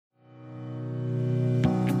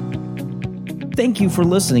Thank you for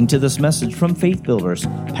listening to this message from Faith Builders.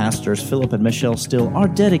 Pastors Philip and Michelle Still are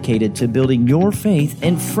dedicated to building your faith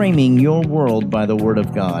and framing your world by the Word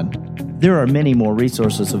of God. There are many more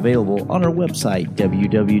resources available on our website,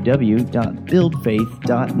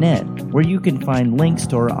 www.buildfaith.net, where you can find links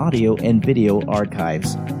to our audio and video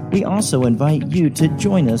archives. We also invite you to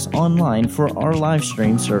join us online for our live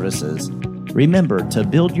stream services. Remember to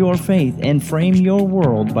build your faith and frame your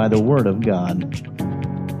world by the Word of God.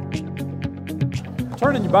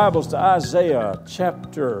 Turn in your Bibles to Isaiah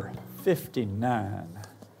chapter 59.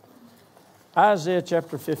 Isaiah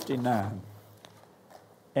chapter 59.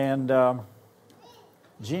 And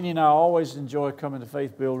Jeannie and I always enjoy coming to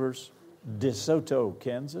Faith Builders, DeSoto,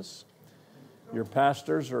 Kansas. Your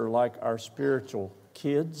pastors are like our spiritual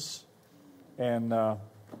kids. And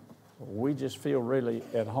we just feel really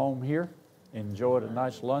at home here. Enjoyed a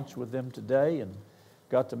nice lunch with them today and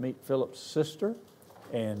got to meet Philip's sister.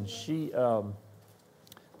 And she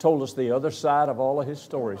told us the other side of all of his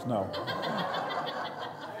stories. No.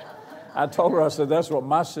 I told her, I said, that's what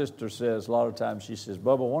my sister says a lot of times. She says,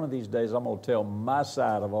 Bubba, one of these days I'm going to tell my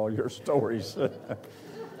side of all your stories.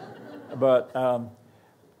 But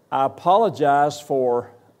I apologize for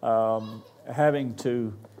having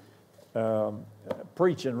to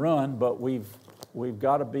preach and run, but we've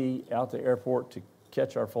got to be out the airport to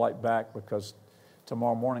catch our flight back because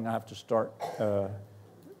tomorrow morning I have to start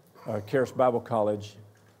Charis Bible College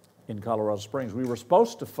in Colorado Springs. We were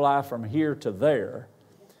supposed to fly from here to there,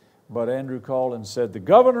 but Andrew called and said, the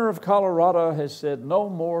governor of Colorado has said no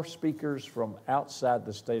more speakers from outside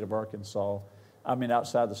the state of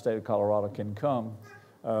outside the state of Colorado can come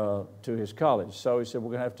to his college. So he said,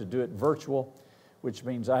 we're going to have to do it virtual, which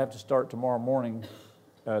means I have to start tomorrow morning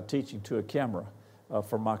teaching to a camera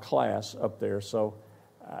for my class up there. So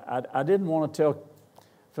I didn't want to tell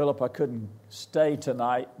Philip I couldn't stay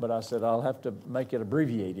tonight, but I said I'll have to make it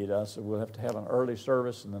abbreviated. I said we'll have to have an early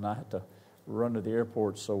service, and then I have to run to the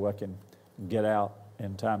airport so I can get out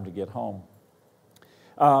in time to get home.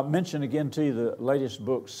 Mention again to you the latest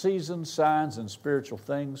book, Seasons, Signs, and Spiritual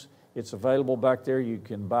Things. It's available back there. You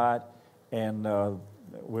can buy it, and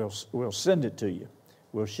we'll send it to you.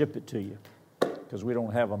 We'll ship it to you because we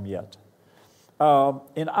don't have them yet.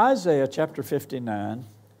 In Isaiah chapter 59,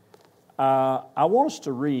 I want us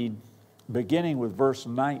to read, beginning with verse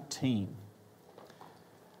 19.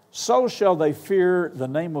 So shall they fear the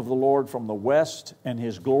name of the Lord from the west, and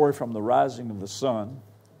His glory from the rising of the sun.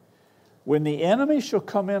 When the enemy shall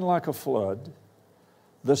come in like a flood,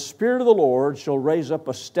 the Spirit of the Lord shall raise up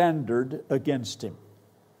a standard against him.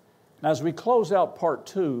 Now, as we close out part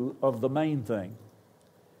 2 of the main thing,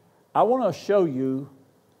 I want to show you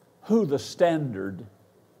who the standard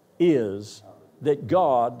is that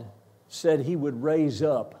God said He would raise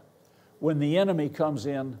up when the enemy comes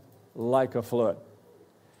in like a flood.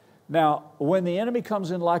 Now, when the enemy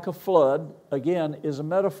comes in like a flood, again, is a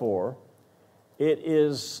metaphor. It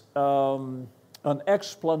is an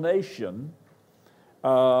explanation,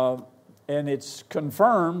 and it's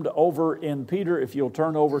confirmed over in Peter. If you'll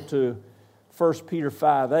turn over to 1 Peter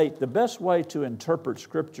 5:8, the best way to interpret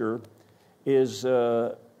Scripture is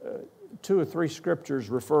 2 or 3 scriptures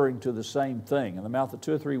referring to the same thing. In the mouth of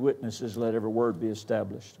 2 or 3 witnesses, let every word be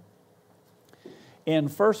established. In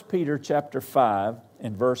 1 Peter chapter 5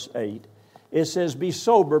 and verse 8, it says, be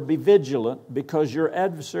sober, be vigilant, because your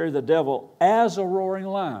adversary, the devil, as a roaring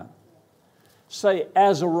lion. Say,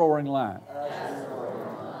 as a roaring lion. As a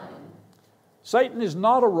roaring lion. Satan is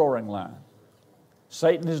not a roaring lion.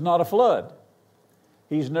 Satan is not a flood.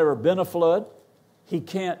 He's never been a flood. He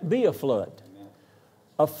can't be a flood.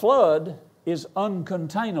 A flood is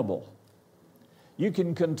uncontainable. You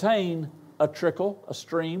can contain a trickle, a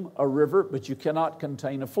stream, a river, but you cannot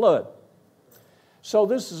contain a flood. So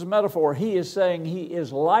this is a metaphor. He is saying he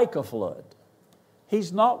is like a flood.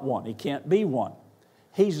 He's not one. He can't be one.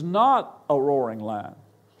 He's not a roaring lion.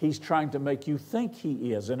 He's trying to make you think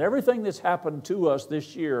he is. And everything that's happened to us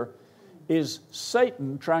this year is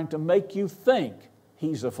Satan trying to make you think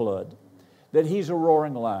he's a flood, that he's a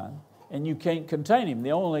roaring lion, and you can't contain him.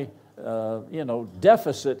 The only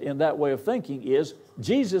deficit in that way of thinking is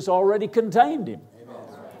Jesus already contained him.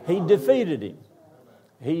 He defeated him.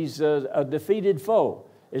 He's a defeated foe.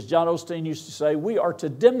 As John Osteen used to say, we are to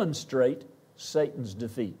demonstrate Satan's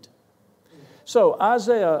defeat. So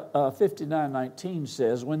Isaiah 59:19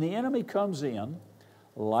 says, when the enemy comes in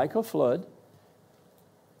like a flood,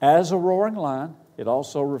 as a roaring lion, it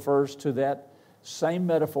also refers to that same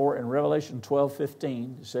metaphor in Revelation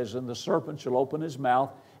 12:15. It says, and the serpent shall open his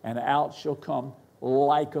mouth, and out shall come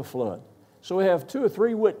like a flood. So we have 2 or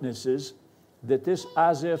 3 witnesses that this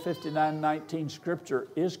Isaiah 59:19 scripture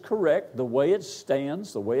is correct, the way it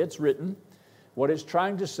stands, the way it's written. What it's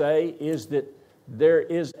trying to say is that there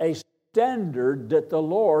is a standard that the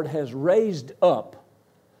Lord has raised up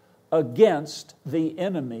against the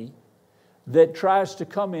enemy that tries to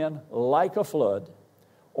come in like a flood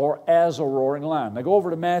or as a roaring lion. Now go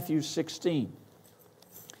over to Matthew 16.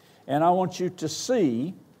 And I want you to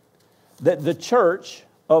see that the church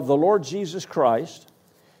of the Lord Jesus Christ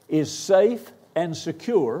is safe and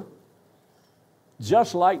secure,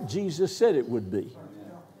 just like Jesus said it would be.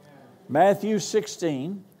 Matthew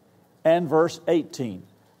 16 and verse 18.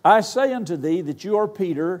 I say unto thee that you are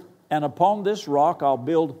Peter, and upon this rock I'll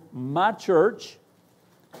build my church,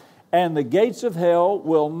 and the gates of hell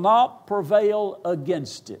will not prevail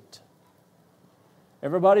against it.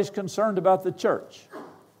 Everybody's concerned about the church.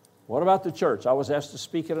 What about the church? I was asked to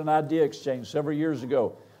speak at an idea exchange several years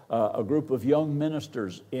ago. A group of young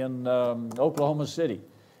ministers in Oklahoma City.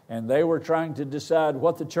 And they were trying to decide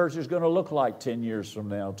what the church is going to look like 10 years from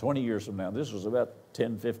now, 20 years from now. This was about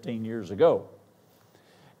 10, 15 years ago.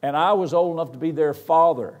 And I was old enough to be their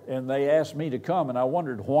father. And they asked me to come, and I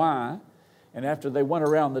wondered why. And after they went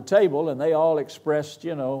around the table, and they all expressed,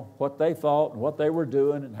 what they thought and what they were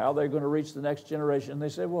doing and how they're going to reach the next generation. They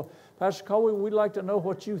said, well, Pastor Caldwell, we'd like to know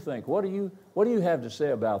what you think. What do you have to say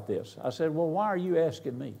about this? I said, well, why are you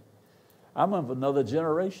asking me? I'm of another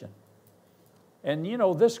generation. And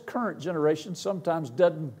this current generation sometimes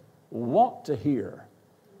doesn't want to hear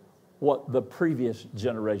what the previous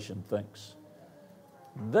generation thinks.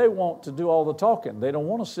 They want to do all the talking. They don't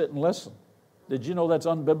want to sit and listen. Did you know that's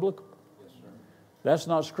unbiblical? Yes, sir. That's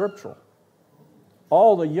not scriptural.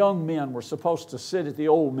 All the young men were supposed to sit at the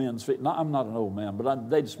old men's feet. No, I'm not an old man, but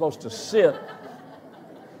they're supposed to sit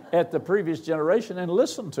at the previous generation and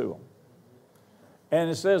listen to them. And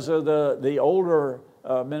it says the older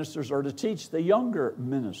ministers are to teach the younger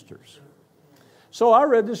ministers. So I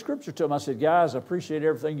read this scripture to them. I said, guys, I appreciate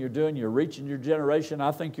everything you're doing. You're reaching your generation.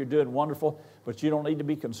 I think you're doing wonderful, but you don't need to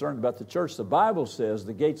be concerned about the church. The Bible says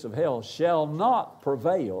the gates of hell shall not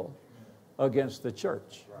prevail against the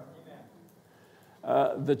church.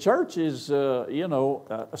 The church is,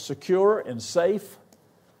 secure and safe.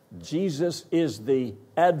 Jesus is the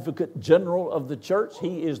advocate general of the church.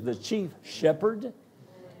 He is the chief shepherd.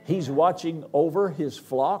 He's watching over his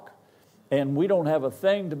flock, and we don't have a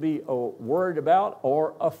thing to be worried about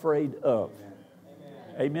or afraid of.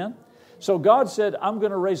 Amen? So God said, I'm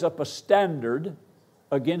going to raise up a standard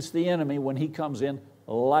against the enemy when he comes in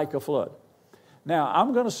like a flood. Now,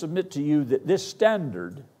 I'm going to submit to you that this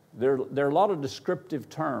standard, there are a lot of descriptive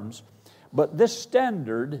terms, but this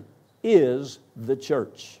standard is the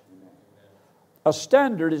church. A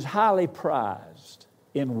standard is highly prized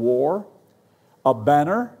in war, a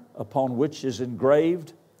banner upon which is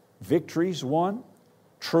engraved victories won,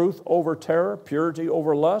 truth over terror, purity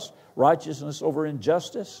over lust, righteousness over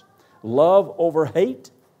injustice, love over hate.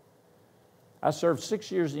 I served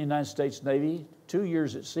 6 years in the United States Navy, 2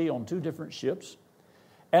 years at sea on 2 different ships,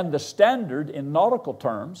 and the standard in nautical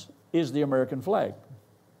terms is the American flag.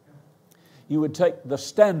 You would take the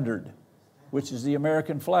standard, which is the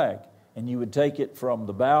American flag, and you would take it from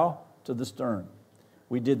the bow to the stern.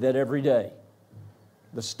 We did that every day.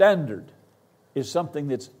 The standard is something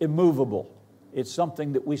that's immovable. It's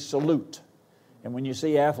something that we salute. And when you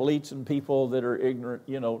see athletes and people that are ignorant,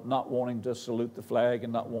 not wanting to salute the flag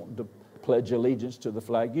and not wanting to pledge allegiance to the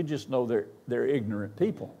flag, you just know they're ignorant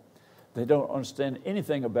people. They don't understand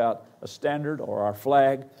anything about a standard or our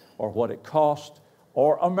flag or what it cost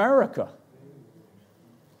or America.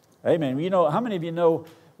 Amen. How many of you know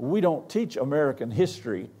we don't teach American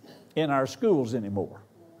history in our schools anymore?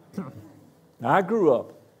 Now, I grew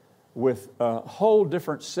up with a whole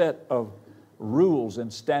different set of rules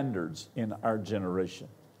and standards in our generation.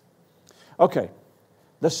 Okay,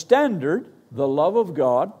 the standard, the love of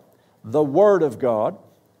God, the Word of God,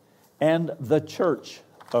 and the church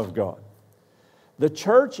of God. The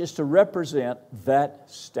church is to represent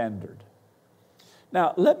that standard.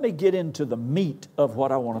 Now, let me get into the meat of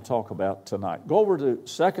what I want to talk about tonight. Go over to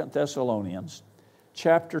 2 Thessalonians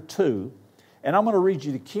chapter 2, and I'm going to read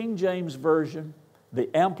you the King James Version,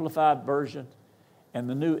 the Amplified Version, and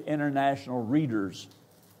the New International Reader's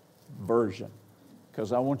Version,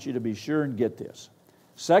 because I want you to be sure and get this.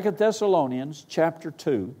 2 Thessalonians chapter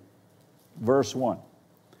 2, verse 1.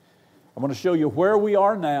 I'm going to show you where we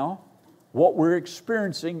are now, what we're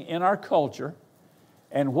experiencing in our culture,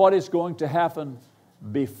 and what is going to happen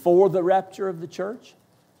before the rapture of the church,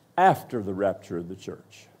 after the rapture of the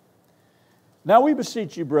church. Now we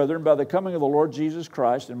beseech you, brethren, by the coming of the Lord Jesus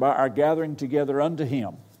Christ and by our gathering together unto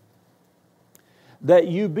Him, that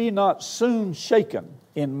you be not soon shaken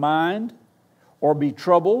in mind, or be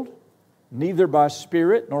troubled, neither by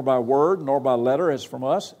spirit, nor by word, nor by letter, as from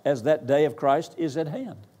us, as that day of Christ is at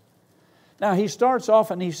hand. Now he starts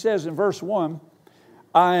off and he says in verse 1,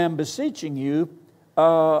 I am beseeching you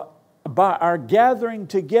by our gathering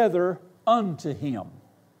together unto Him.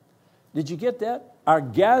 Did you get that? Our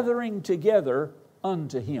gathering together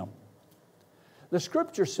unto Him. The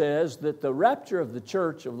Scripture says that the rapture of the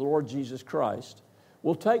church of the Lord Jesus Christ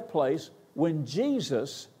will take place when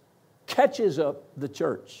Jesus catches up the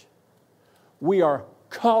church. We are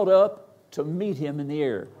caught up to meet Him in the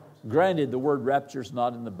air. Granted, the word rapture is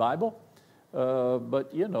not in the Bible,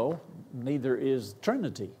 but neither is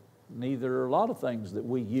Trinity. Neither are a lot of things that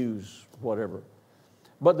we use, whatever.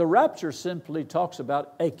 But the rapture simply talks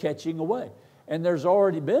about a catching away. And there's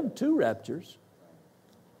already been 2 raptures.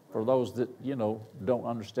 For those that, don't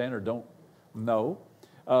understand or don't know.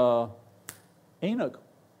 Enoch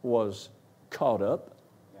was caught up.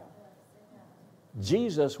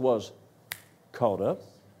 Jesus was caught up.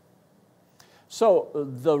 So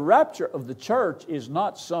the rapture of the church is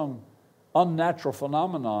not some unnatural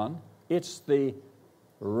phenomenon. It's the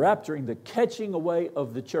rapturing, the catching away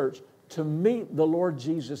of the church to meet the Lord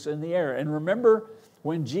Jesus in the air. And remember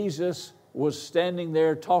when Jesus was standing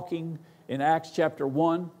there talking in Acts chapter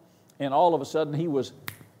 1, and all of a sudden He was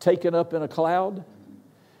taken up in a cloud?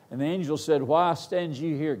 And the angel said, why stand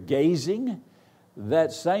you here gazing?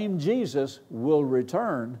 That same Jesus will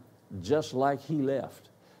return just like He left.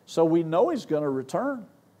 So we know He's going to return.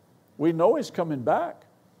 We know He's coming back.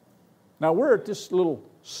 Now we're at this little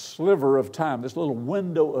sliver of time, this little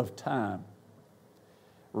window of time,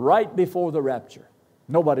 right before the rapture.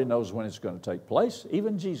 Nobody knows when it's going to take place.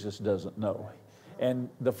 Even Jesus doesn't know. And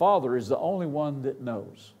the Father is the only one that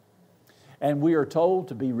knows. And we are told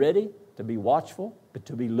to be ready, to be watchful, but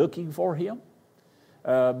to be looking for Him,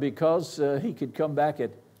 because He could come back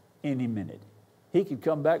at any minute. He could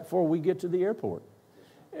come back before we get to the airport.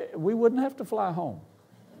 We wouldn't have to fly home.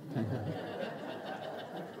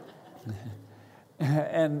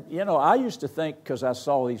 And, I used to think, because I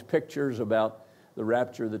saw these pictures about the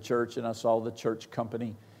rapture of the church, and I saw the church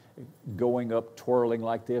company going up, twirling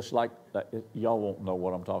like this, like y'all won't know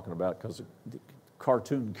what I'm talking about, because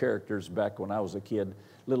cartoon characters back when I was a kid,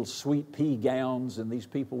 little sweet pea gowns, and these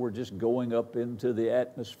people were just going up into the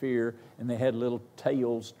atmosphere, and they had little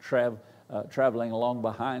tails traveling along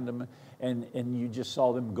behind them, and you just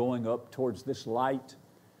saw them going up towards this light.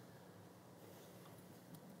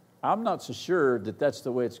 I'm not so sure that that's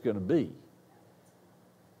the way it's going to be.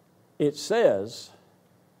 It says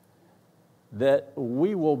that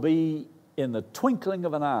we will be in the twinkling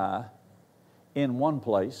of an eye in one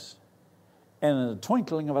place, and in the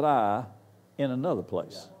twinkling of an eye in another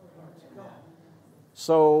place.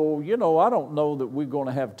 So, I don't know that we're going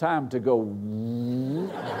to have time to go.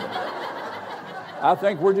 I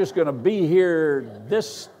think we're just going to be here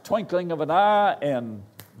this twinkling of an eye and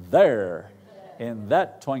there in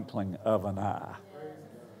that twinkling of an eye.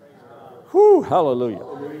 Whew,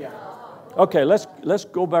 hallelujah. Okay, let's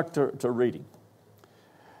go back to reading.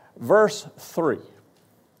 Verse 3.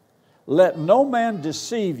 Let no man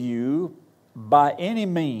deceive you by any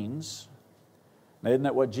means. Now, isn't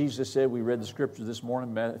that what Jesus said? We read the scripture this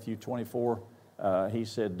morning, Matthew 24. He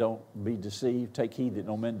said, don't be deceived. Take heed that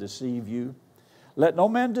no man deceive you. Let no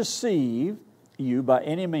man deceive you by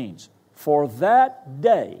any means. For that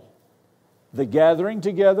day, the gathering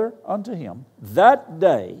together unto Him, that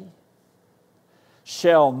day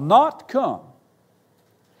shall not come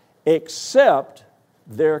except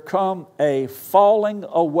there come a falling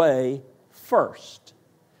away first.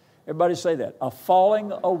 Everybody say that. A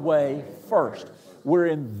falling away first. We're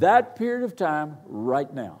in that period of time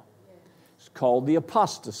right now. It's called the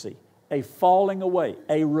apostasy. A falling away.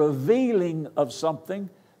 A revealing of something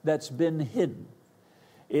that's been hidden.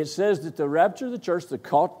 It says that the rapture of the church, the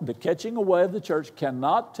catching away of the church,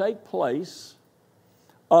 cannot take place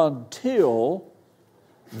until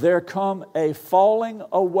there come a falling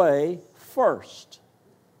away first.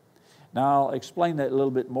 Now, I'll explain that a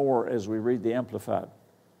little bit more as we read the Amplified.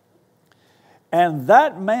 And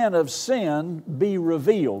that man of sin be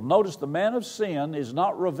revealed. Notice the man of sin is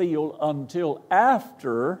not revealed until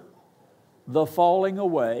after the falling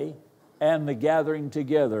away and the gathering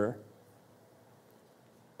together.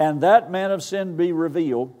 And that man of sin be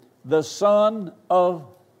revealed, the son of,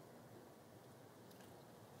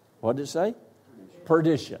 what did it say?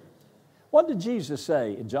 Perdition. What did Jesus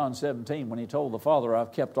say in John 17 when He told the Father,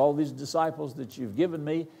 I've kept all these disciples that you've given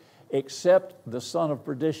me, except the son of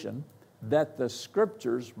perdition, that the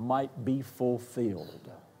Scriptures might be fulfilled?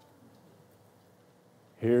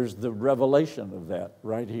 Here's the revelation of that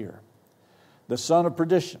right here. The son of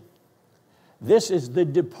perdition. This is the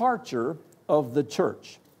departure of the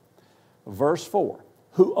church. Verse 4.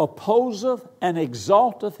 Who opposeth and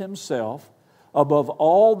exalteth himself above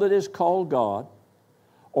all that is called God,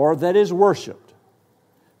 or that is worshipped,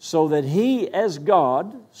 so that he as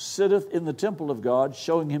God sitteth in the temple of God,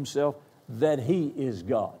 showing himself that he is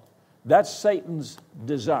God. That's Satan's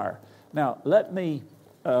desire. Now, let me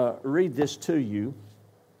read this to you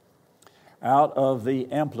out of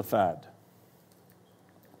the Amplified.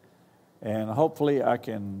 And hopefully I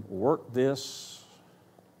can work this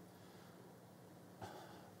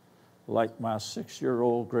like my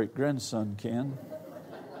 6-year-old great-grandson can.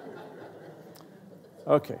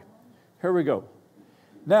 Okay, here we go.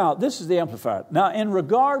 Now, this is the Amplified. Now, in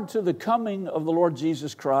regard to the coming of the Lord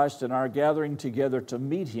Jesus Christ and our gathering together to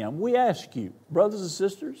meet Him, we ask you, brothers and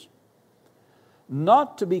sisters,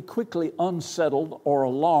 not to be quickly unsettled or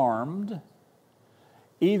alarmed,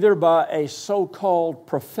 either by a so-called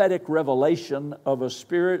prophetic revelation of a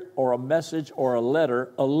spirit or a message or a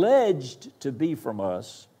letter alleged to be from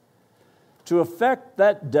us, to affect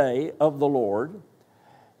that day of the Lord,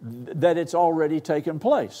 that it's already taken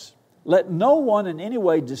place. Let no one in any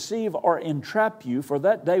way deceive or entrap you, for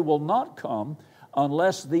that day will not come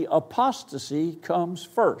unless the apostasy comes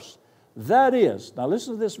first. That is, now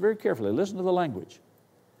listen to this very carefully, listen to the language.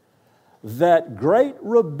 That great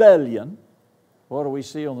rebellion, what do we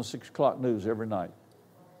see on the 6 o'clock news every night?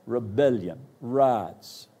 Rebellion,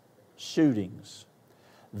 riots, shootings.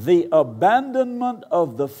 The abandonment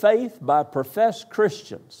of the faith by professed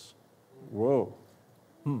Christians. Whoa.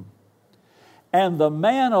 And the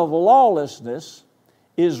man of lawlessness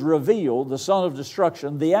is revealed, the son of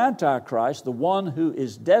destruction, the Antichrist, the one who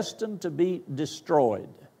is destined to be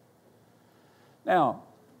destroyed. Now,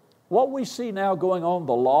 what we see now going on,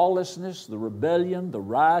 the lawlessness, the rebellion, the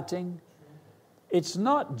rioting, it's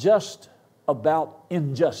not just about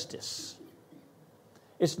injustice.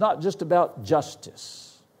 It's not just about justice.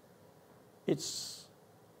 It's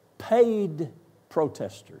paid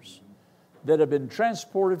protesters that have been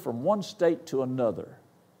transported from one state to another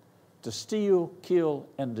to steal, kill,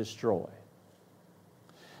 and destroy.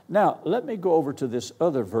 Now, let me go over to this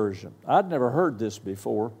other version. I'd never heard this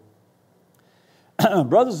before.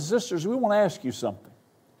 Brothers and sisters, we want to ask you something.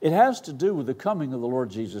 It has to do with the coming of the Lord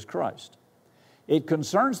Jesus Christ. It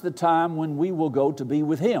concerns the time when we will go to be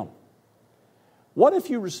with Him. What if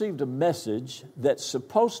you received a message that's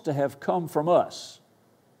supposed to have come from us?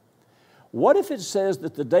 What if it says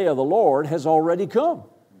that the day of the Lord has already come?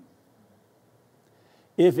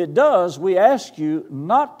 If it does, we ask you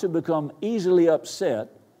not to become easily upset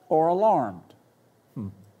or alarmed.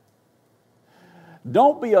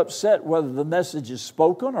 Don't be upset whether the message is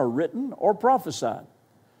spoken or written or prophesied.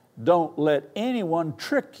 Don't let anyone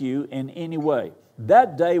trick you in any way.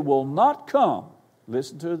 That day will not come,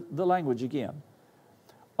 listen to the language again,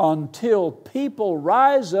 until people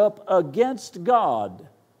rise up against God.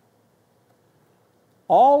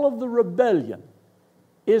 All of the rebellion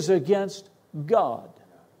is against God.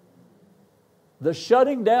 The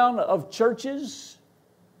shutting down of churches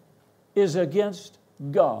is against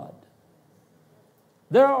God.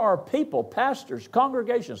 There are people, pastors,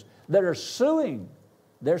 congregations that are suing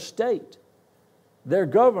their state, their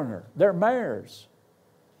governor, their mayors.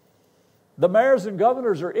 The mayors and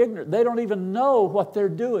governors are ignorant. They don't even know what they're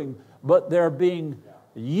doing, but they're being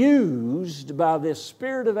used by this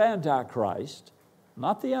spirit of Antichrist.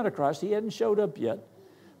 Not the Antichrist, he hadn't showed up yet,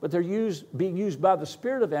 but they're being used by the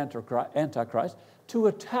spirit of Antichrist to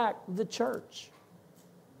attack the church.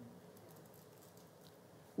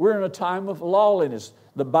 We're in a time of lawlessness.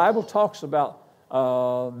 The Bible talks about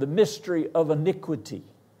the mystery of iniquity.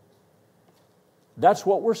 That's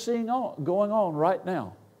what we're seeing going on right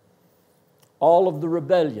now. All of the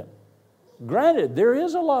rebellion. Granted, there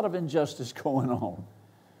is a lot of injustice going on.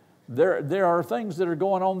 There are things that are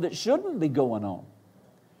going on that shouldn't be going on.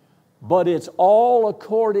 But it's all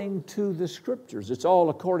according to the Scriptures. It's all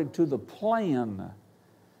according to the plan.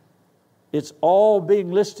 It's all being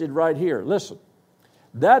listed right here. Listen,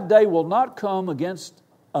 that day will not come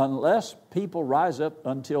until people rise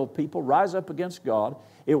up against God.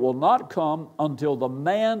 It will not come until the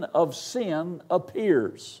man of sin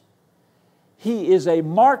appears. He is a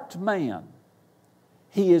marked man.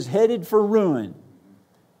 He is headed for ruin.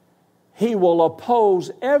 He will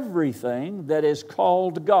oppose everything that is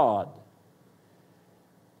called God.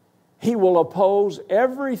 He will oppose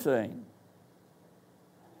everything.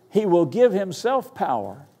 He will give himself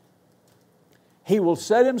power. He will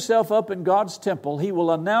set himself up in God's temple. He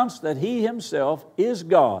will announce that he himself is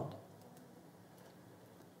God.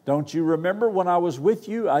 Don't you remember when I was with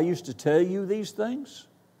you, I used to tell you these things?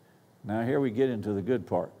 Now here we get into the good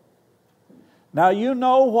part. Now you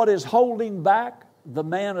know what is holding back the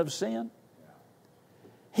man of sin?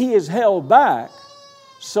 He is held back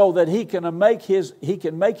so that he can make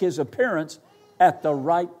his appearance at the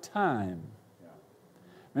right time.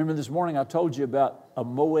 Remember this morning I told you about a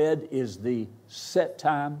moed is the set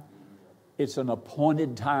time. It's an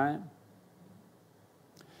appointed time.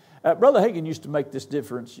 Brother Hagin used to make this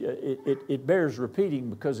difference. It bears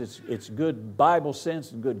repeating because it's good Bible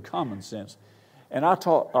sense and good common sense. And I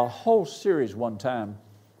taught a whole series one time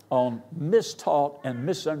on mistaught and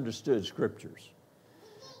misunderstood scriptures.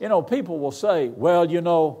 You know, people will say, well, you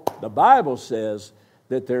know, the Bible says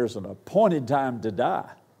that there's an appointed time to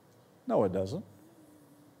die. No, it doesn't.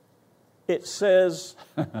 It says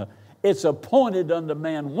it's appointed unto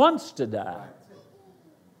man once to die.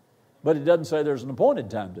 But it doesn't say there's an appointed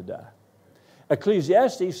time to die.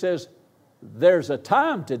 Ecclesiastes says there's a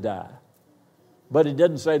time to die, but it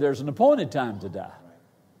doesn't say there's an appointed time to die.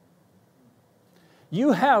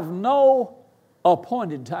 You have no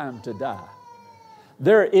appointed time to die.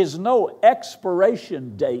 There is no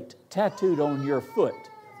expiration date tattooed on your foot.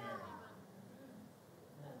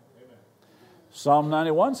 Psalm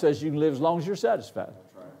 91 says you can live as long as you're satisfied.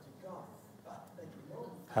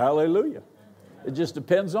 Hallelujah. It just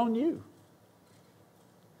depends on you.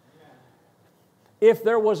 If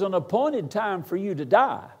there was an appointed time for you to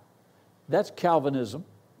die, that's Calvinism,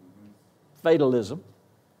 fatalism.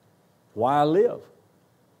 Why live?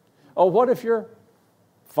 Oh, what if you're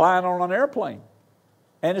flying on an airplane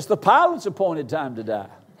and it's the pilot's appointed time to die?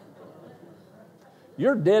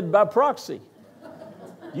 You're dead by proxy.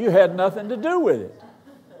 You had nothing to do with it.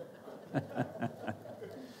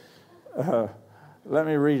 Let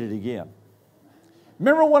me read it again.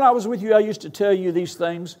 Remember when I was with you, I used to tell you these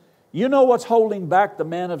things. You know what's holding back the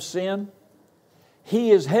man of sin? He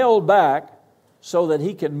is held back so that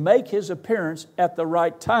he can make his appearance at the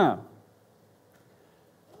right time.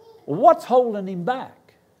 What's holding him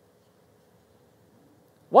back?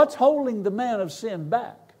 What's holding the man of sin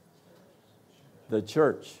back? The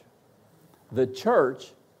church. The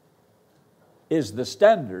church is the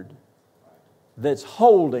standard that's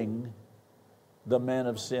holding the man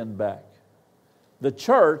of sin back. The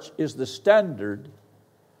church is the standard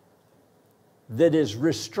that is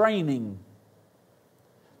restraining.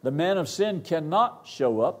 The man of sin cannot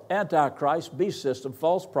show up. Antichrist, beast system,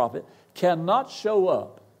 false prophet cannot show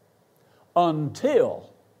up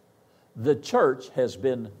until the church has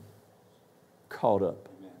been caught up.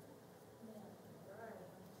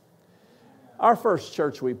 Our first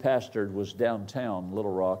church we pastored was downtown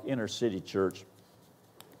Little Rock, inner city church.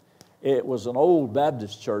 It was an old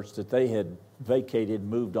Baptist church that they had vacated and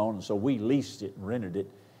moved on, and so we leased it and rented it.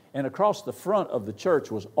 And across the front of the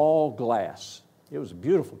church was all glass. It was a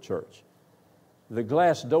beautiful church. The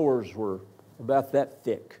glass doors were about that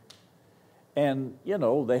thick. And, you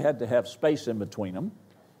know, they had to have space in between them.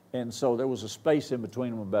 And so there was a space in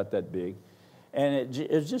between them about that big. And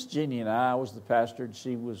it was just Jeannie and I was the pastor, and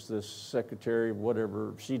she was the secretary,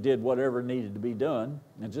 whatever. She did whatever needed to be done,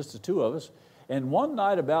 and just the two of us. And one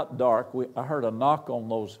night about dark, I heard a knock on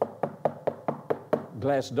those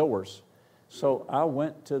glass doors. So I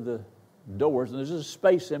went to the doors, and there's just a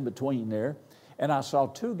space in between there. And I saw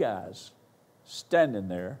two guys standing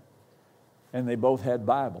there, and they both had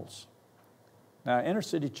Bibles. Now, inner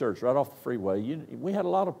city church, right off the freeway, we had a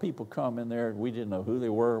lot of people come in there. We didn't know who they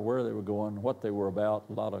were, where they were going, what they were about,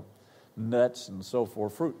 a lot of nuts and so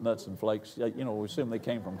forth, fruit, nuts, and flakes. You know, we assume they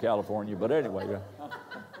came from California, but anyway.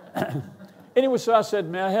 Anyway, so I said,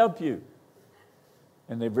 may I help you?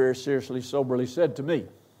 And they very seriously, soberly said to me,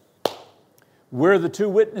 we're the two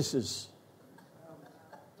witnesses.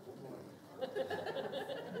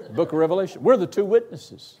 Book of Revelation. We're the two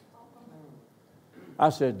witnesses. I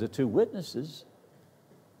said, the two witnesses?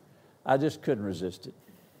 I just couldn't resist it.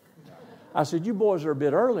 I said, you boys are a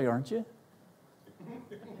bit early, aren't you?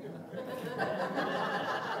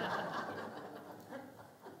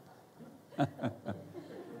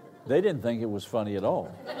 They didn't think it was funny at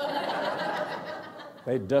all.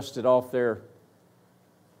 They dusted off their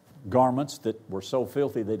garments that were so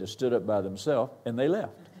filthy they just stood up by themselves, and they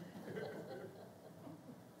left.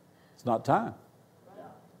 It's not time.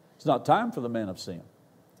 It's not time for the man of sin.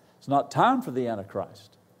 It's not time for the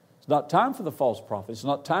Antichrist. It's not time for the false prophet. It's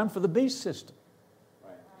not time for the beast system.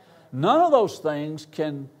 None of those things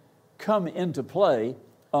can come into play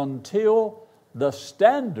until the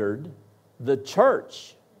standard, the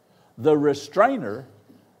church, the restrainer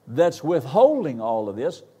that's withholding all of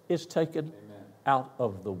this is taken out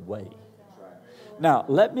of the way. Now,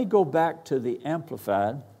 let me go back to the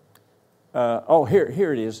Amplified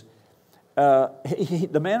Here it is.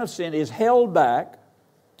 The man of sin is held back.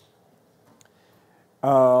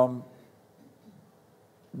 The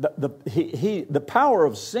power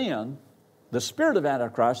of sin, the spirit of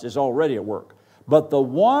Antichrist, is already at work. But the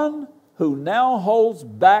one who now holds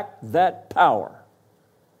back that power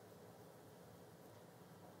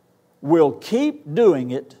will keep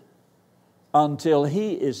doing it until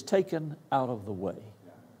he is taken out of the way.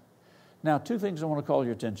 Now, two things I want to call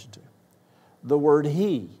your attention to. The word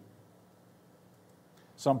he.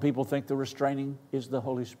 Some people think the restraining is the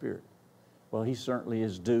Holy Spirit. Well, he certainly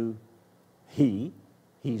is due he.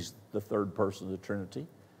 He's the third person of the Trinity.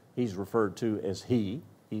 He's referred to as he.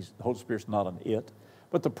 The Holy Spirit's not an it.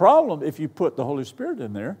 But the problem, if you put the Holy Spirit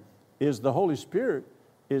in there, is the Holy Spirit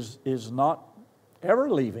is not ever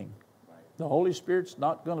leaving. The Holy Spirit's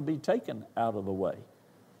not going to be taken out of the way.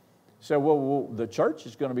 So, well, the church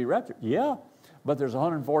is going to be raptured. Yeah, but there's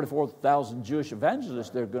 144,000 Jewish evangelists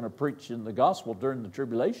that are going to preach in the gospel during the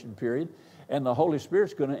tribulation period, and the Holy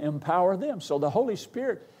Spirit's going to empower them. So the Holy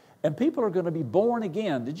Spirit, and people are going to be born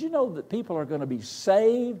again. Did you know that people are going to be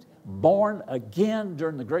saved, born again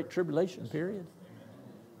during the Great Tribulation period?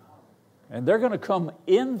 And they're going to come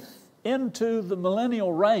into the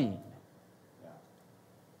millennial reign.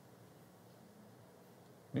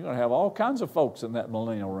 You're going to have all kinds of folks in that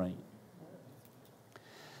millennial reign.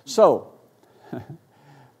 So,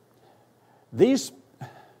 these,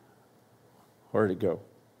 where'd it go?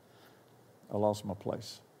 I lost my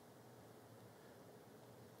place.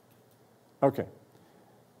 Okay.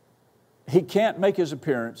 He can't make his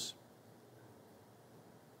appearance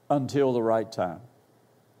until the right time.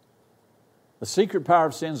 The secret power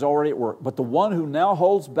of sin is already at work, but the one who now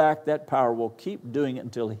holds back that power will keep doing it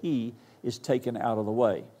until he is taken out of the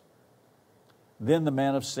way. Then the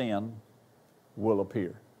man of sin will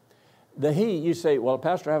appear. The he, you say, well,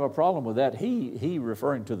 Pastor, I have a problem with that. He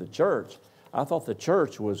referring to the church. I thought the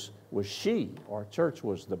church was she, or church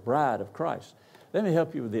was the bride of Christ. Let me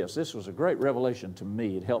help you with this. This was a great revelation to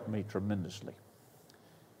me. It helped me tremendously.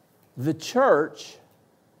 The church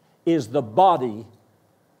is the body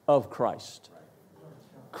of Christ.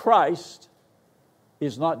 Christ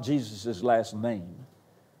is not Jesus' last name.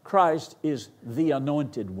 Christ is the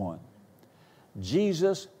anointed one.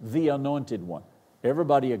 Jesus, the anointed one.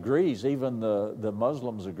 Everybody agrees, even the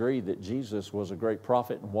Muslims agree that Jesus was a great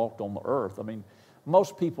prophet and walked on the earth. I mean,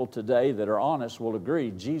 most people today that are honest will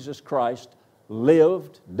agree Jesus Christ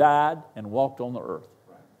lived, died, and walked on the earth.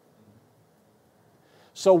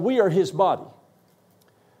 So we are His body.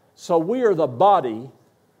 So we are the body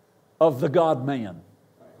of the God-man.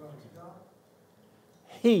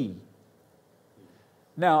 He.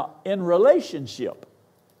 Now, in relationship,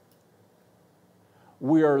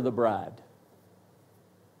 we are the bride.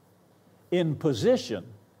 In position,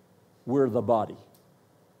 we're the body.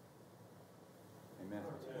 Amen.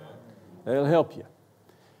 That'll help you.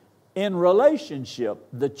 In relationship,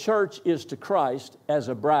 the church is to Christ as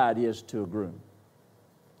a bride is to a groom.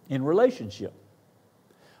 In relationship.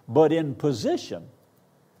 But in position,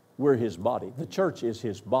 we're His body. The church is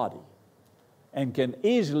His body and can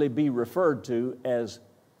easily be referred to as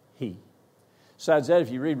He. Besides that, if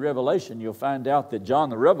you read Revelation, you'll find out that John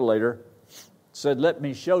the Revelator said, "Let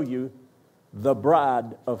me show you the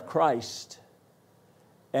bride of Christ."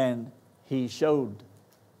 And he showed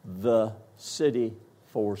the city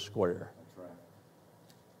foursquare. That's right.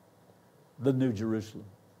 The New Jerusalem.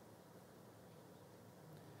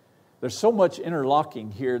 There's so much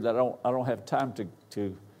interlocking here that I don't have time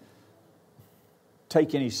to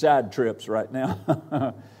take any side trips right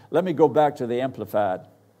now. Let me go back to the Amplified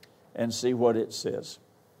and see what it says.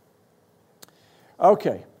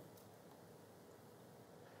 Okay.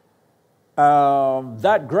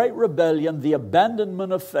 That great rebellion, the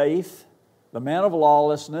abandonment of faith, the man of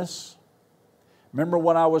lawlessness. Remember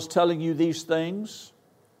when I was telling you these things?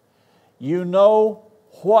 You know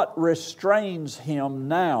what restrains him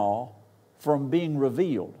now from being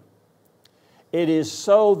revealed. It is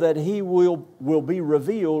so that he will be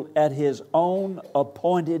revealed at his own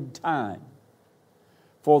appointed time.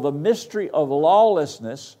 For the mystery of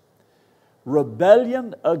lawlessness,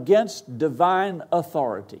 rebellion against divine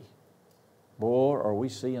authority. Boy, are we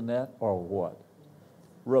seeing that or what?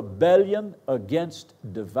 Rebellion against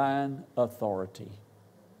divine authority.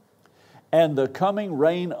 And the coming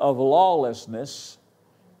reign of lawlessness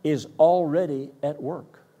is already at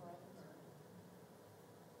work.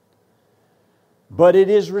 But it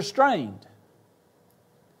is restrained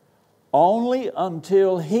only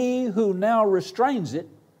until he who now restrains it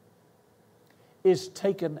is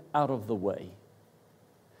taken out of the way.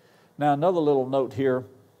 Now, another little note here.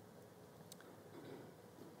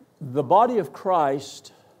 the body of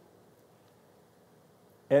Christ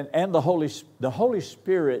and the Holy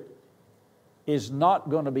Spirit is not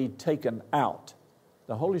going to be taken out.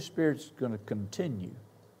 The Holy Spirit's going to continue.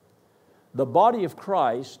 The body of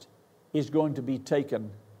Christ is going to be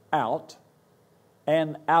taken out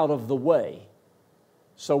and out of the way.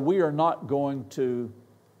 So we are not going to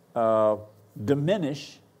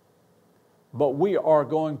diminish, but we are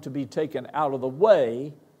going to be taken out of the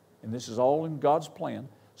way, and this is all in God's plan,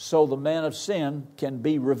 so the man of sin can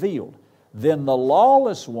be revealed. Then the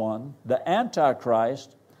lawless one, the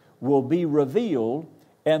Antichrist, will be revealed,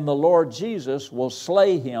 and the Lord Jesus will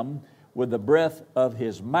slay him with the breath of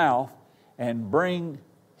his mouth and bring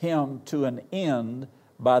him to an end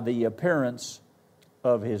by the appearance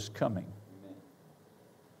of his coming. Amen.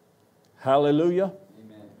 Hallelujah.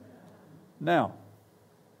 Amen. Now,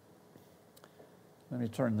 let me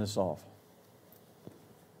turn this off.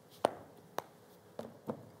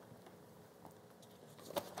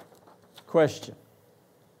 Question.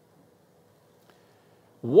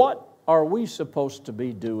 What are we supposed to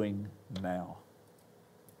be doing now?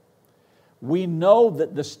 We know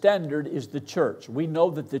that the standard is the church. We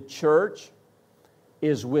know that the church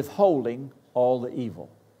is withholding all the evil.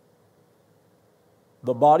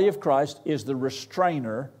 The body of Christ is the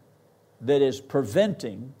restrainer that is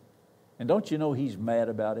preventing, and don't you know He's mad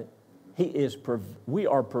about it? We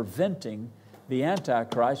are preventing the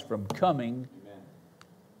Antichrist from coming,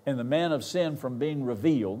 and the man of sin from being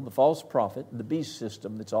revealed, the false prophet, the beast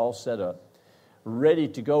system that's all set up, ready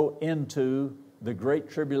to go into the great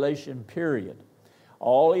tribulation period.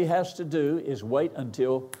 All he has to do is wait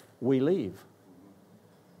until we leave.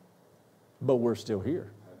 But we're still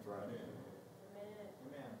here. That's right.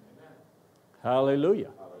 Hallelujah.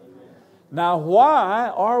 Hallelujah. Now,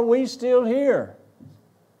 why are we still here?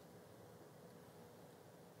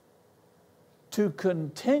 To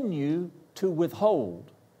continue to withhold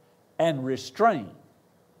and restrain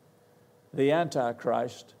the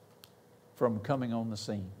Antichrist from coming on the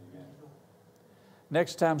scene. Amen.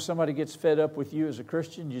 Next time somebody gets fed up with you as a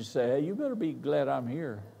Christian, you say, hey, you better be glad I'm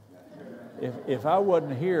here. If I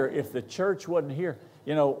wasn't here, if the church wasn't here,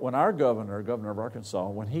 you know, when our governor of Arkansas,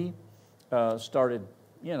 when he started,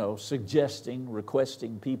 suggesting,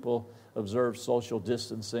 requesting people observe social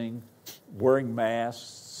distancing, wearing masks,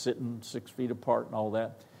 sitting 6 feet apart and all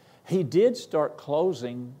that, he did start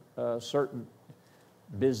closing certain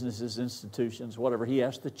businesses, institutions, whatever. He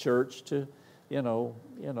asked the church to,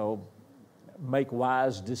 make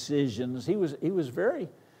wise decisions. He was very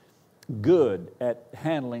good at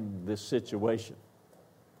handling this situation.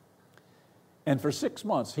 And for 6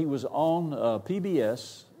 months, he was on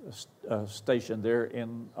PBS station there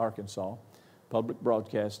in Arkansas, Public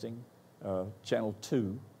Broadcasting, Channel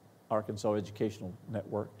 2, Arkansas Educational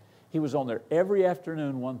Network. He was on there every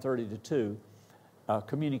afternoon, 1:30 to 2,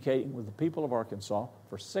 communicating with the people of Arkansas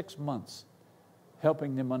for 6 months,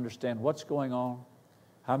 helping them understand what's going on,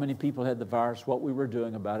 how many people had the virus, what we were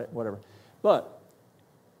doing about it, whatever. But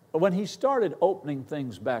when he started opening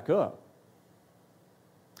things back up,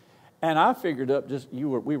 and I figured up,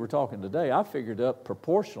 we were talking today, I figured up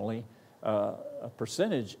proportionally a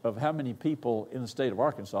percentage of how many people in the state of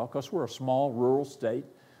Arkansas, because we're a small rural state,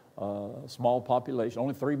 small population,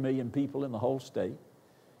 only 3 million people in the whole state,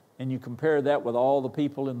 and you compare that with all the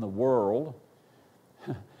people in the world,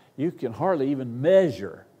 you can hardly even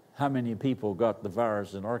measure how many people got the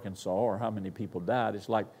virus in Arkansas or how many people died.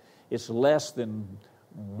 It's less than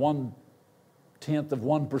 1/10 of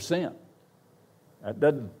 1%. That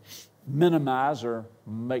doesn't minimize or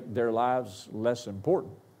make their lives less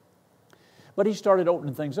important. But he started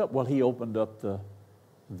opening things up. Well, he opened up the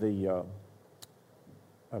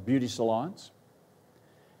beauty salons.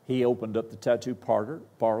 He opened up the tattoo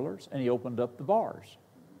parlors, and he opened up the bars.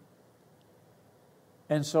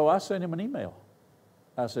 And so I sent him an email.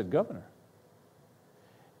 I said, Governor,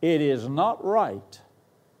 it is not right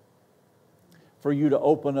for you to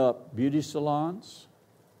open up beauty salons,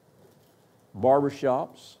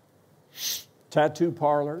 barbershops, tattoo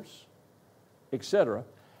parlors, etc.,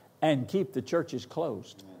 and keep the churches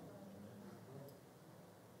closed.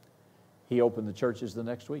 He opened the churches the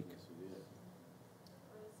next week.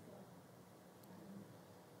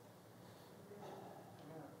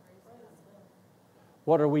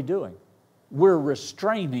 What are we doing? We're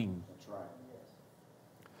restraining. That's right.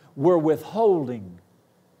 We're withholding.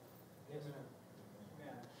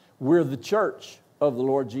 We're the church of the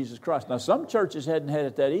Lord Jesus Christ. Now, some churches hadn't had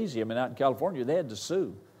it that easy. I mean, out in California, they had to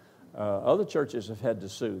sue. Other churches have had to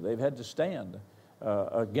sue. They've had to stand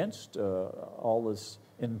against all this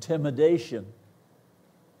intimidation.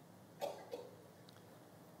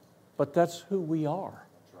 But that's who we are.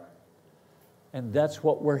 That's right. And that's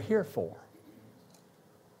what we're here for.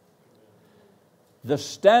 The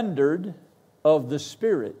standard of the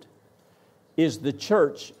Spirit is the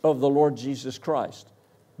church of the Lord Jesus Christ.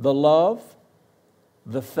 The love,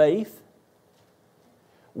 the faith.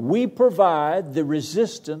 We provide the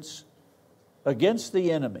resistance against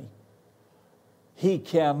the enemy. He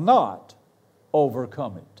cannot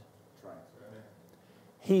overcome it.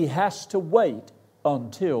 He has to wait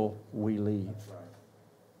until we leave.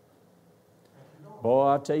 Boy,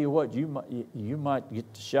 I tell you what, you might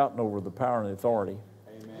get to shouting over the power and authority.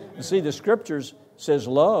 Amen. And see, the Scriptures says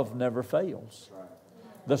love never fails.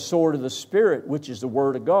 The sword of the Spirit, which is the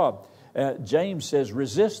Word of God. James says,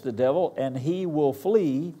 resist the devil and he will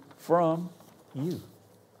flee from you.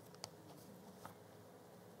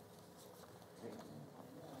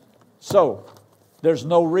 So, there's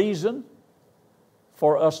no reason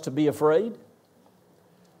for us to be afraid.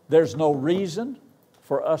 There's no reason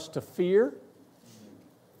for us to fear.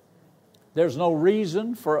 There's no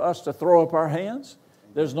reason for us to throw up our hands.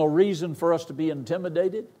 There's no reason for us to be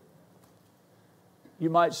intimidated. You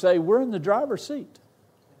might say, we're in the driver's seat.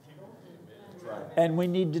 And we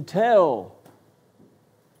need to tell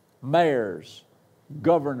mayors,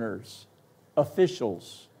 governors,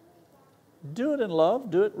 officials, do it in love,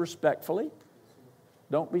 do it respectfully.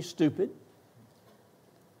 Don't be stupid.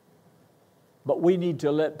 But we need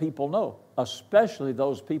to let people know, especially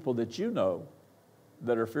those people that you know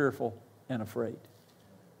that are fearful and afraid.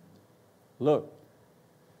 Look,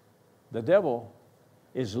 the devil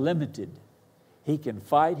is limited. He can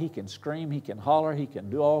fight, he can scream, he can holler, he can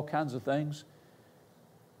do all kinds of things,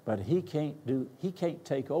 but he can't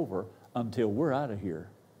take over until we're out of here.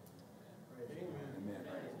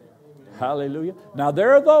 Hallelujah. Now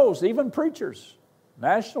there are those, even preachers,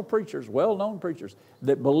 national preachers, well-known preachers,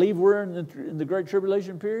 that believe we're in the Great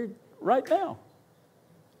Tribulation period right now.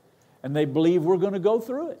 And they believe we're going to go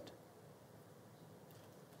through it.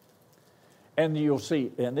 And you'll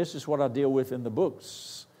see, and this is what I deal with in the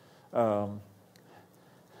books,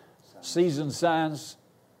 season signs,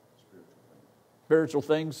 spiritual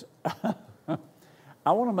things.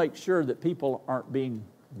 I want to make sure that people aren't being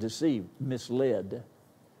deceived, misled.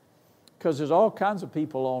 Because there's all kinds of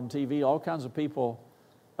people on TV, all kinds of people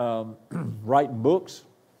writing books.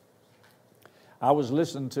 I was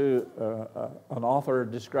listening to an author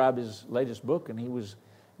describe his latest book, and he was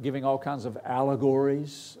giving all kinds of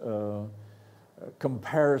allegories,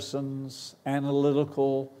 comparisons,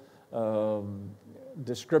 analytical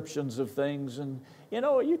descriptions of things. And, you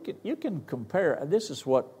know, you can compare. This is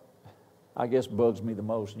what I guess bugs me the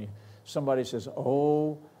most. And somebody says,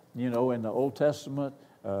 oh, you know, in the Old Testament,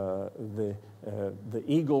 the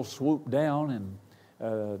eagle swooped down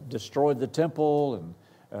and destroyed the temple and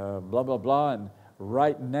blah, blah, blah. And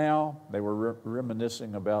right now, they were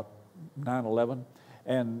reminiscing about 9/11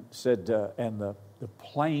 and said, and the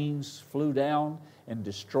planes flew down and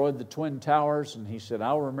destroyed the Twin Towers. And he said,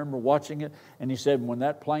 I remember watching it. And he said, when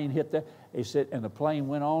that plane hit that, he said, and the plane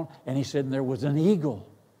went on. And he said, and there was an eagle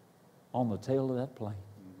on the tail of that plane.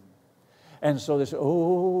 And so they said,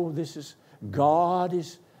 oh, this is... God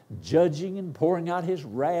is judging and pouring out His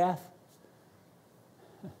wrath.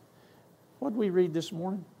 What did we read this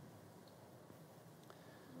morning?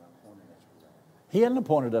 He hadn't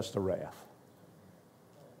appointed us to wrath.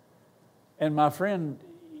 And my friend,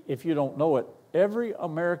 if you don't know it, every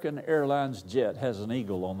American Airlines jet has an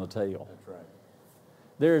eagle on the tail. That's right.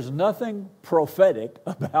 There's nothing prophetic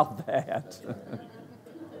about that. That's right.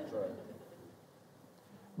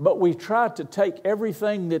 But we try to take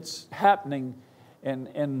everything that's happening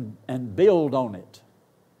and build on it.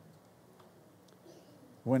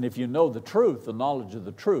 When if you know the truth, the knowledge of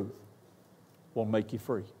the truth will make you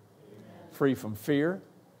free. Amen. Free from fear,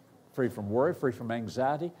 free from worry, free from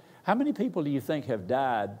anxiety. How many people do you think have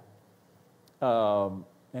died? And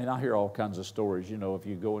I hear all kinds of stories. You know, if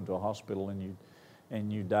you go into a hospital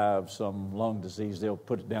and you die of some lung disease, they'll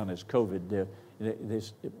put it down as COVID.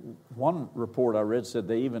 One report I read said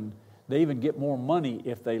they even get more money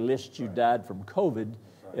if they list you died from COVID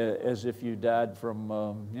as if you died from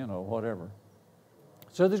whatever.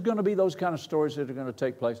 So there's going to be those kind of stories that are going to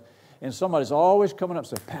take place, and somebody's always coming up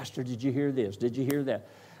and saying, Pastor, did you hear this? Did you hear that?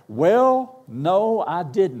 Well, no, I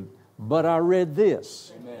didn't, but I read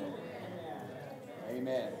this. Amen.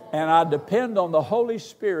 Amen. And I depend on the Holy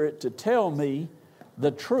Spirit to tell me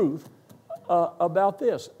the truth about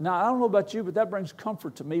this. Now, I don't know about you, but that brings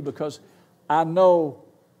comfort to me because I know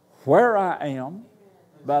where I am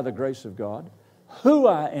by the grace of God, who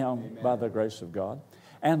I am by the grace of God,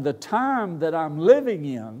 and the time that I'm living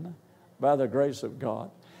in by the grace of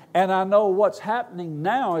God, And I know what's happening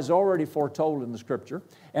now is already foretold in the Scripture.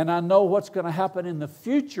 And I know what's going to happen in the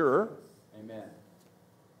future. Amen.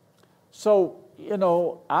 So,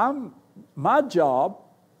 my job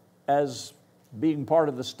as being part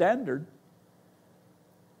of the standard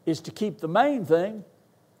is to keep the main thing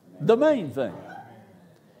the main thing.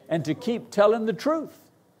 And to keep telling the truth.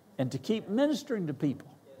 And to keep ministering to people.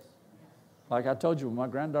 Like I told you, when my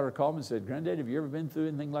granddaughter called me and said, "Granddad, have you ever been through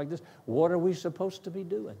anything like this? What are we supposed to be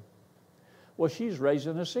doing?" Well, she's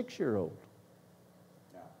raising a 6-year-old.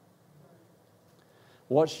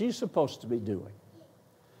 What's she supposed to be doing?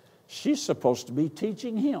 She's supposed to be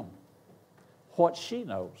teaching him what she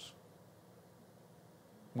knows.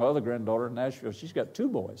 My other granddaughter in Nashville, she's got 2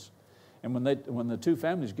 boys. And when the 2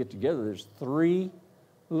 families get together, there's 3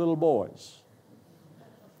 little boys.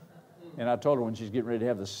 And I told her when she's getting ready to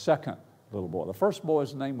have the second little boy. The first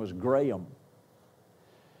boy's name was Graham.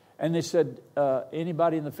 And they said,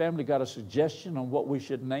 anybody in the family got a suggestion on what we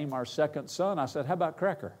should name our second son? I said, how about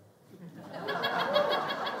Cracker?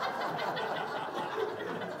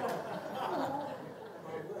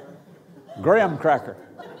 Graham Cracker.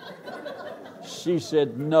 She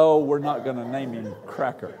said, no, we're not going to name him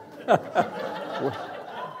Cracker.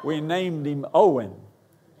 We named him Owen.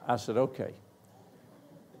 I said, okay.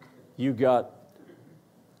 We've got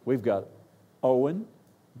Owen,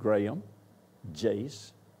 Graham,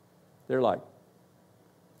 Jace. They're like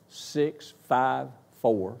 6, 5,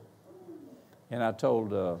 4. And I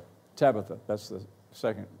told Tabitha, that's the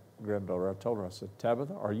second granddaughter, I told her, I said,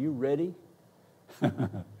 Tabitha, are you ready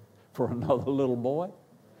for another little boy?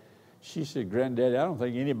 She said, Granddaddy, I don't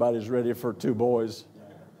think anybody's ready for 2 boys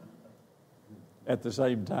at the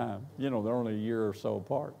same time. They're only a year or so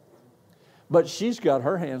apart. But she's got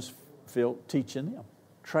her hands filled teaching them,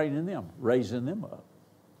 training them, raising them up.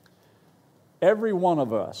 Every one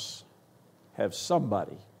of us have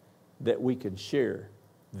somebody that we can share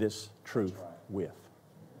this truth with.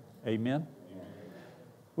 Amen?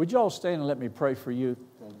 Would you all stand and let me pray for you?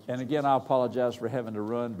 And again, I apologize for having to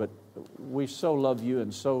run, but we so love you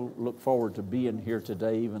and so look forward to being here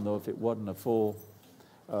today, even though if it wasn't a full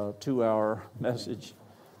 2-hour message.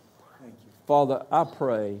 Father, I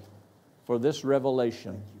pray for this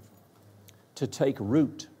revelation to take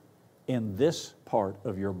root in this part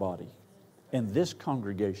of your body, in this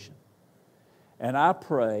congregation. And I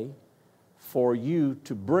pray for you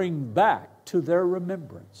to bring back to their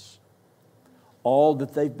remembrance all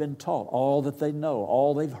that they've been taught, all that they know,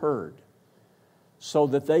 all they've heard, so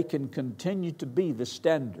that they can continue to be the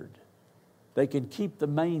standard. They can keep the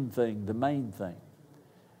main thing,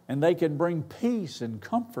 and they can bring peace and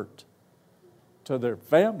comfort to their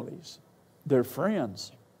families, their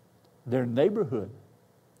friends, their neighborhood,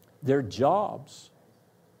 their jobs,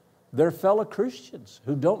 their fellow Christians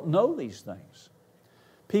who don't know these things,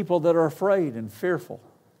 people that are afraid and fearful.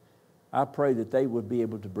 I pray that they would be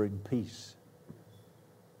able to bring peace.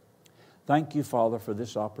 Thank you, Father, for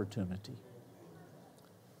this opportunity.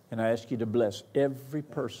 And I ask you to bless every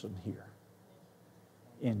person here.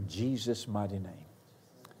 In Jesus' mighty name.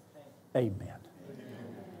 Amen.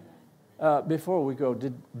 Before we go,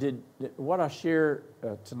 did what I share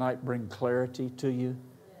tonight bring clarity to you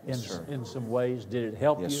in some ways? Did it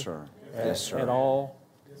help you? Sir. At all?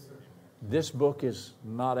 This book is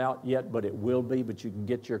not out yet, but it will be, but you can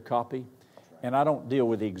get your copy. And I don't deal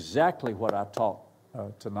with exactly what I taught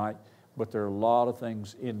tonight, but there are a lot of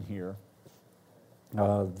things in here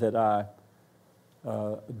that I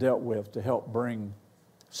dealt with to help bring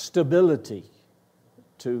stability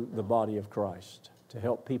to the body of Christ, to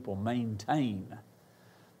help people maintain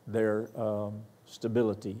their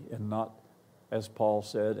stability and not, as Paul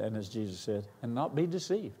said and as Jesus said, and not be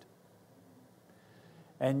deceived.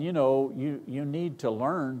 And you need to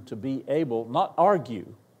learn to be able, not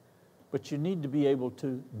argue, but you need to be able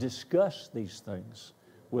to discuss these things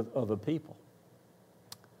with other people.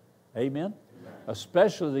 Amen?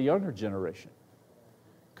 Especially the younger generation.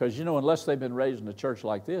 Because, unless they've been raised in a church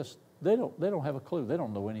like this, they don't have a clue. They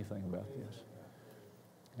don't know anything about this.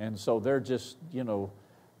 And so they're just,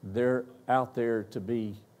 they're out there to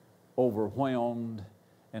be overwhelmed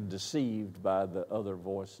and deceived by the other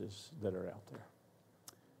voices that are out there.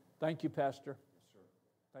 Thank you, Pastor. Yes,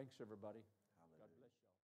 sir. Thanks, everybody.